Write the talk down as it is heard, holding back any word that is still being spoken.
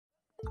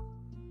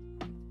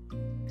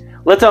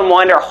Let's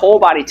unwind our whole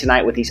body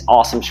tonight with these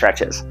awesome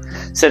stretches.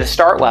 So to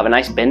start, we'll have a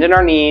nice bend in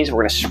our knees.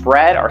 We're gonna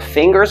spread our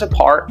fingers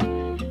apart.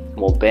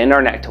 We'll bend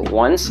our neck to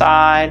one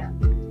side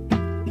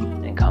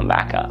and come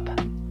back up.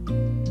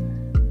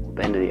 We'll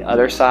bend to the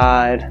other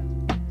side,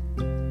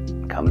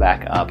 come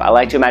back up. I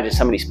like to imagine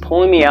somebody's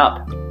pulling me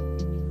up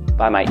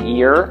by my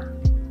ear.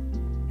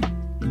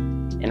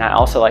 And I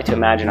also like to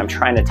imagine I'm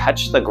trying to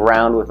touch the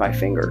ground with my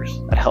fingers.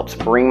 That helps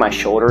bring my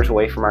shoulders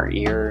away from our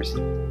ears.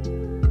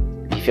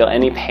 If you feel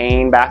any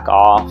pain, back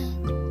off.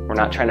 We're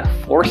not trying to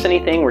force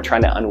anything, we're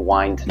trying to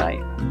unwind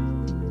tonight.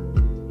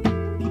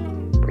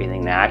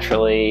 Breathing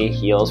naturally,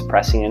 heels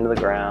pressing into the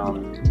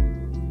ground.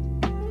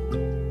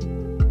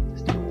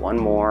 Let's do one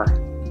more.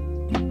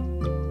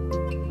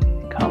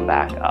 Come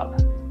back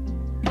up.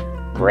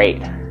 Great.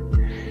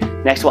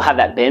 Next, we'll have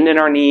that bend in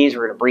our knees.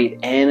 We're gonna breathe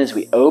in as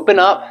we open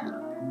up.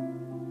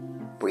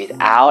 Breathe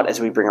out as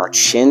we bring our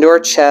chin to our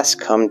chest,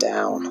 come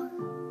down.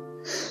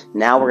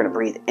 Now we're gonna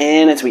breathe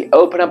in as we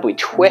open up, we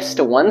twist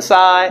to one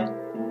side.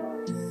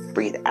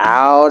 Breathe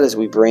out as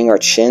we bring our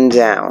chin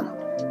down.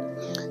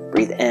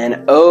 Breathe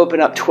in, open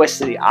up, twist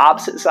to the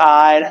opposite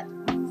side.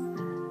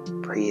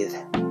 Breathe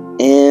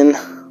in,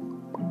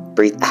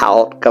 breathe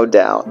out, go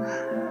down.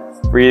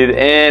 Breathe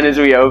in as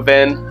we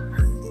open.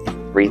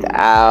 Breathe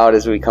out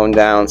as we come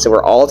down. So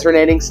we're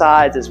alternating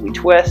sides as we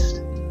twist.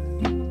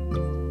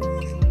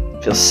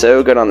 Feels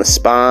so good on the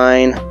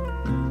spine.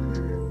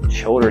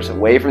 Shoulders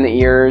away from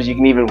the ears. You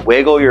can even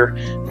wiggle your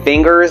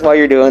fingers while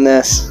you're doing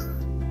this,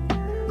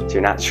 so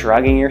you're not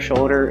shrugging your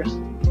shoulders.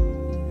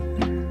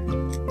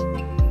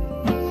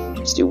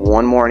 Just do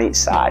one more on each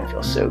side.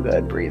 Feels so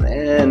good. Breathe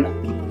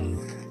in,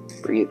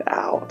 breathe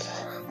out.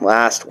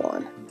 Last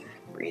one.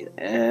 Breathe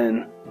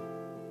in,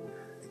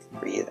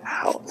 breathe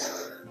out.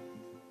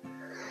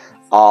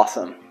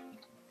 Awesome.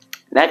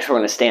 Next, we're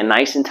going to stand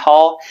nice and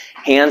tall.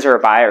 Hands are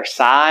by our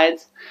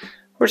sides.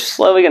 We're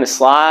slowly going to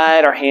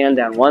slide our hand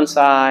down one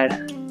side,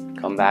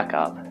 come back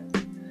up.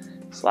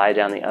 Slide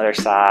down the other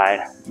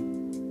side,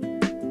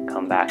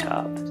 come back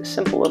up. Just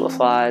simple little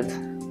slides.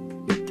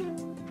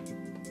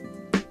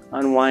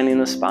 Unwinding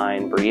the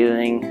spine,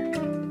 breathing,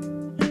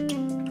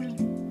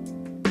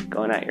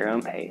 going at your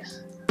own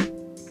pace.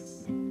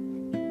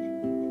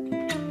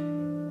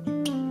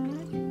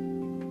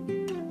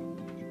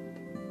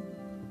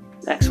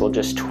 Next, we'll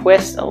just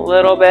twist a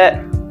little bit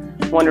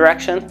one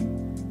direction.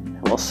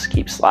 We'll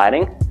keep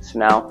sliding. So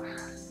now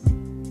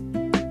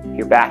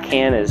your back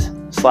hand is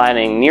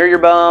sliding near your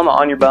bum,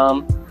 on your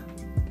bum.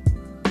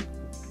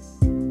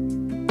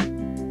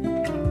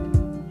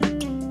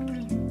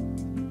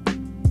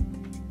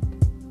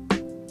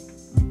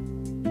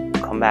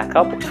 Come back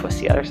up, we'll twist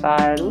the other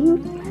side.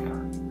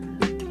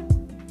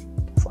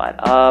 Slide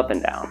up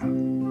and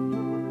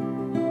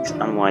down. Just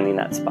unwinding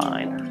that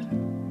spine.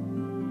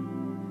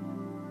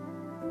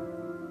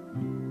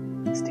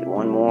 Let's do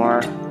one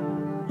more.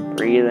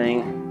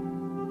 Breathing.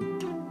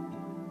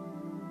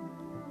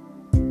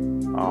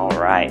 All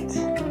right.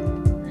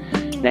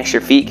 Next,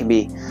 your feet can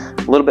be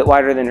a little bit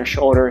wider than your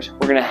shoulders.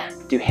 We're gonna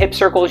do hip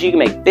circles. You can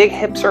make big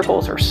hip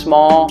circles or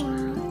small.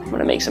 I'm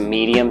gonna make some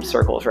medium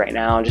circles right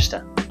now just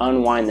to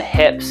unwind the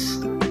hips.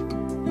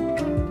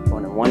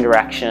 Going in one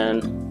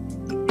direction.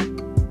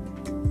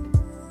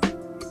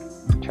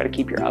 Try to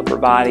keep your upper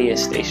body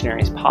as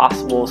stationary as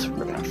possible. So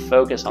we're gonna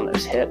focus on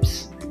those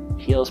hips.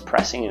 Heels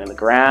pressing into the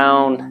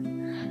ground.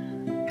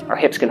 Our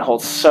hips can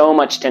hold so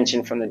much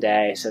tension from the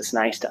day, so it's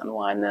nice to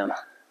unwind them.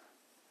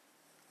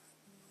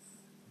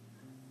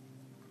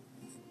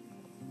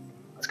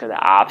 Let's go the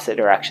opposite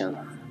direction.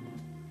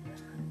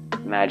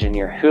 Imagine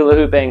you're hula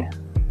hooping.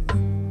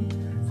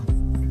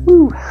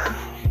 Woo.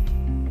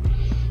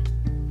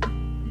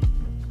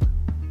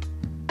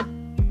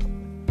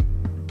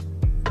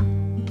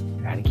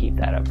 Try to keep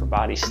that upper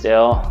body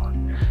still.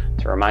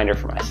 It's a reminder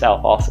for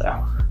myself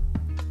also.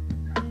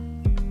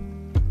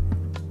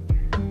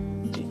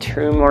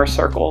 Two more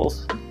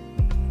circles.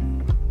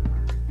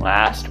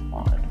 Last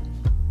one.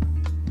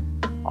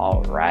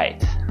 All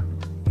right.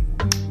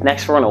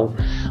 Next, we're going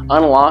to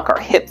unlock our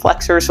hip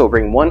flexors. So we'll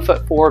bring one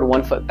foot forward,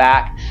 one foot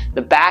back.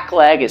 The back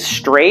leg is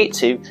straight,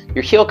 so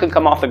your heel can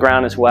come off the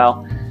ground as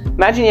well.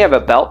 Imagine you have a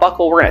belt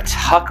buckle. We're going to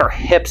tuck our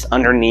hips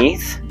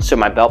underneath, so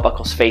my belt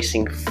buckle's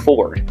facing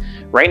forward.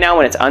 Right now,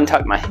 when it's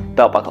untucked, my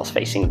belt buckle's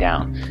facing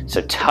down.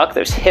 So tuck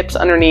those hips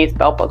underneath,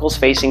 belt buckle's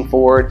facing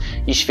forward.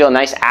 You should feel a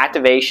nice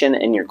activation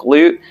in your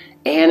glute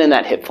and in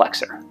that hip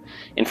flexor.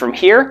 And from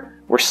here,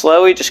 we're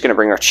slowly just gonna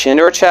bring our chin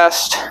to our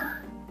chest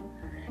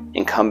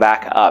and come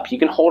back up. You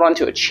can hold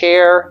onto a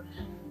chair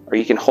or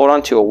you can hold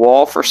onto a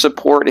wall for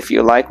support if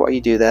you like while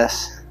you do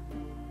this.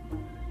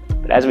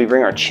 But as we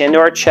bring our chin to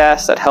our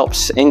chest, that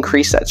helps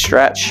increase that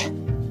stretch.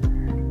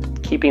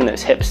 Keeping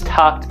those hips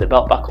tucked, the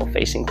belt buckle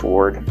facing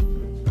forward.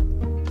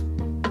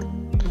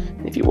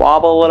 If you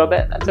wobble a little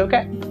bit, that's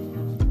okay.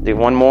 Do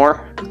one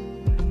more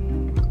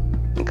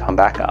and come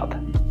back up.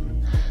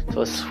 So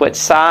let's switch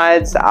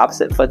sides. The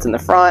opposite foot's in the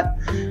front.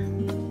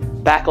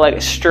 Back leg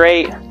is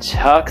straight.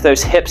 Tuck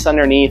those hips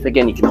underneath.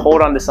 Again, you can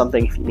hold on to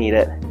something if you need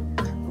it.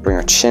 Bring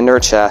our chin to our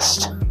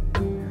chest.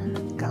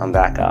 come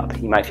back up.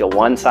 You might feel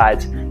one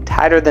side's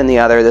tighter than the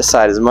other. This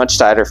side is much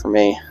tighter for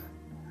me.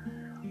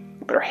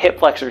 But our hip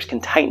flexors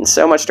can tighten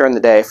so much during the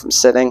day from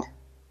sitting.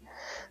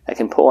 That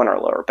can pull on our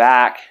lower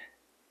back.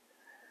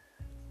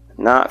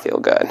 Not feel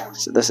good.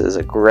 So this is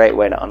a great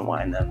way to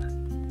unwind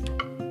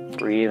them.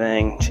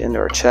 Breathing, chin to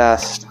our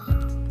chest.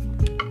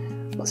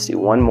 Let's do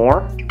one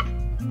more.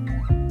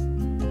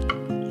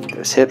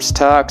 Those hips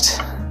tucked.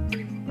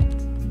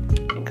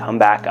 And come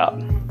back up.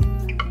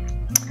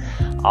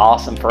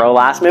 Awesome. For our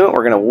last movement,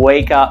 we're going to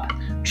wake up.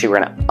 Actually, we're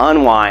going to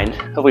unwind.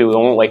 Hopefully we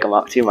won't wake them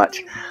up too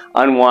much.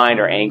 Unwind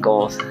our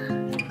ankles. So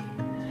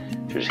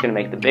we're just going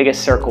to make the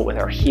biggest circle with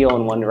our heel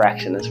in one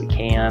direction as we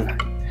can.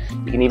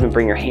 You can even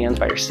bring your hands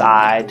by your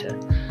side to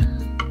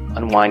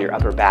unwind your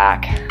upper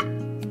back.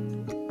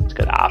 Let's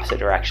go the opposite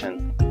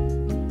direction.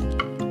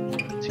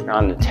 So you're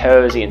on the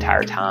toes the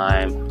entire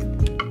time.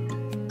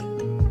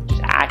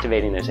 Just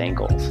activating those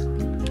ankles.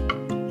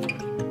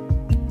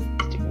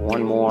 Let's do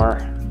one more.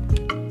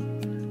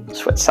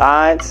 Switch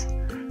sides.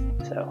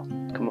 So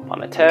come up on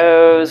the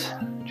toes.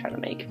 Try to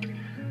make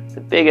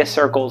the biggest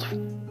circles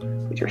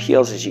with your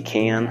heels as you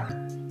can.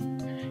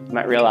 You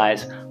might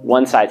realize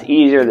one side's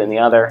easier than the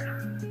other.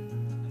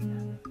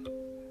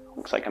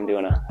 Looks like I'm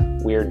doing a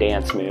weird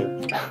dance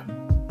move.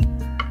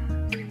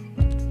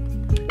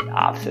 The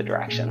opposite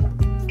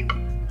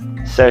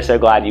direction. So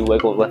glad you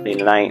wiggled with me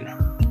tonight.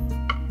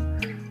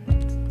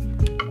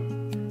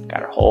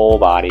 Got our whole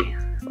body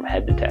from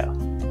head to toe.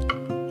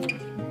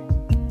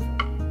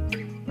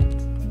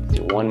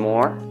 Do one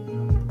more.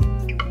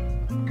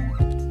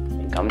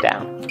 And come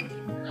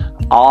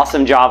down.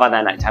 Awesome job on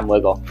that nighttime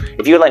wiggle.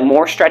 If you would like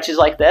more stretches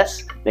like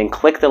this, then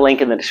click the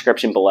link in the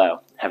description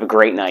below. Have a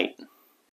great night.